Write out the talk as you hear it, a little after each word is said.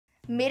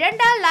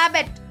Miranda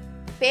లాంబెర్ట్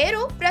పేరు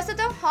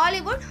ప్రస్తుతం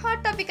Hollywood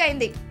hot topic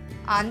అయింది.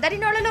 అందరి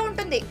నోళ్ళలో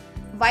ఉంటుంది.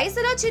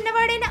 వయసులో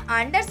చిన్నవాడైన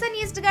అండర్సన్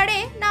ఈస్ట్ గాడే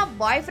నా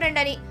బాయ్ ఫ్రెండ్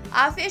అని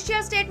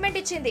అఫీషియల్ స్టేట్మెంట్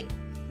ఇచ్చింది.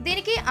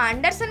 దీనికి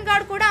అండర్సన్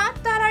గాడు కూడా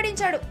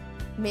తలాడించాడు.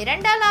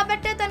 మిరాండా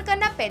లాంబెర్ట్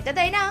తనకన్నా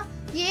పెద్దదైనా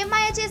ఏ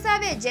మాయ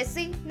చేసావే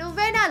జెస్సీ,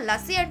 నువ్వే నా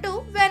లస్సీ అంటూ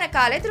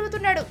వెనకాలే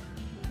తిరుగుతున్నాడు.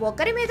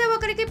 ఒకరి మీద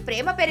ఒకరికి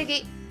ప్రేమ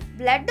పెరిగి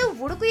బ్లడ్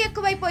ఉడుకు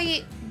ఎక్కువైపోయి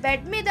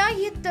బెడ్ మీద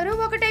ఇద్దరు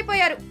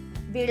ఒకటైపోయారు.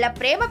 వీళ్ళ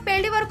ప్రేమ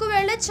పెళ్లి వరకు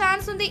వెళ్లే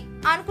ఛాన్స్ ఉంది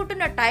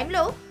అనుకుంటున్న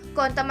టైంలో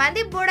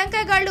కొంతమంది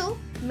బుడంకాయ గాళ్ళు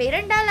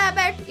మిరాండా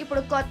లాంబెర్ట్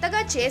ఇప్పుడు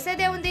కొత్తగా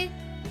చేసేదే ఉంది,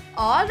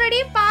 ఆల్రెడీ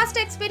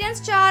పాస్ట్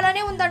ఎక్స్పీరియన్స్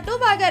చాలానే ఉందంటూ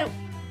వాగారు.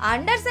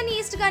 అండర్సన్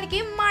ఈస్ట్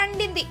గానికి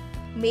మండింది.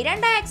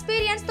 మిరాండా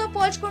ఎక్స్పీరియన్స్ తో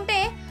పోల్చుకుంటే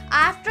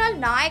ఆఫ్టర్ ఆల్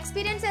నా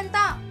ఎక్స్పీరియన్స్ ఎంత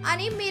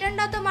అని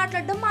మిరాండాతో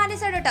మాట్లాడడం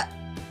మానేశాడట.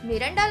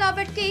 మిరాండా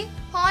లాంబెర్ట్ కి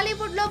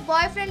హాలీవుడ్ లో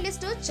బాయ్ ఫ్రెండ్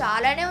లిస్టు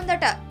చాలానే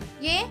ఉందట.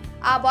 ఏ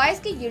ఆ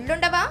బాయ్స్ కి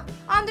ఇళ్ళుండవా?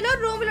 అందులో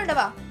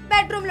రూములుండవా?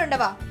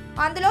 బెడ్రూమ్లుండవా?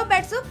 అందులో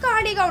బెడ్స్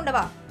ఖాళీగా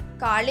ఉండవా?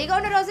 ఖాళీగా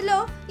ఉన్న రోజుల్లో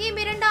ఈ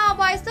మిరాండా ఆ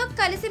బాయ్స్ తో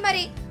కలిసి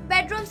మరి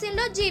బెడ్రూమ్ సీన్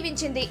లో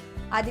జీవించింది.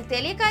 అది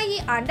తెలియక ఈ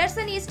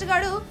అండర్సన్ ఈస్ట్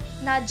గాడు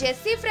నా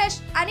జెస్సీ ఫ్రెష్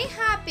అని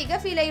హ్యాపీగా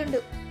ఫీల్ అయ్యుండు.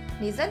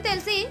 నిజం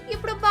తెలిసి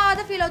ఇప్పుడు బాధ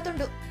ఫీల్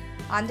అవుతుండు.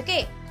 అందుకే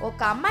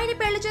ఒక అమ్మాయిని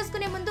పెళ్లి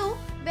చేసుకునే ముందు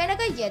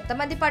వెనక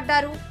ఎంతమంది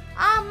పడ్డారు,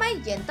 ఆ అమ్మాయి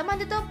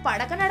ఎంతమందితో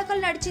పడక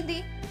నడకలు నడిచింది,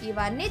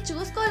 ఇవన్నీ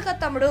చూసుకోవాలి కదా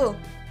తమ్ముడు.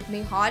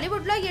 మీ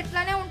హాలీవుడ్ లో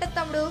ఎట్లానే ఉంటది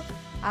తమ్ముడు.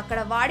 అక్కడ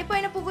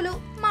వాడిపోయిన పువ్వులు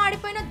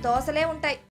మాడిపోయిన దోసలే ఉంటాయి.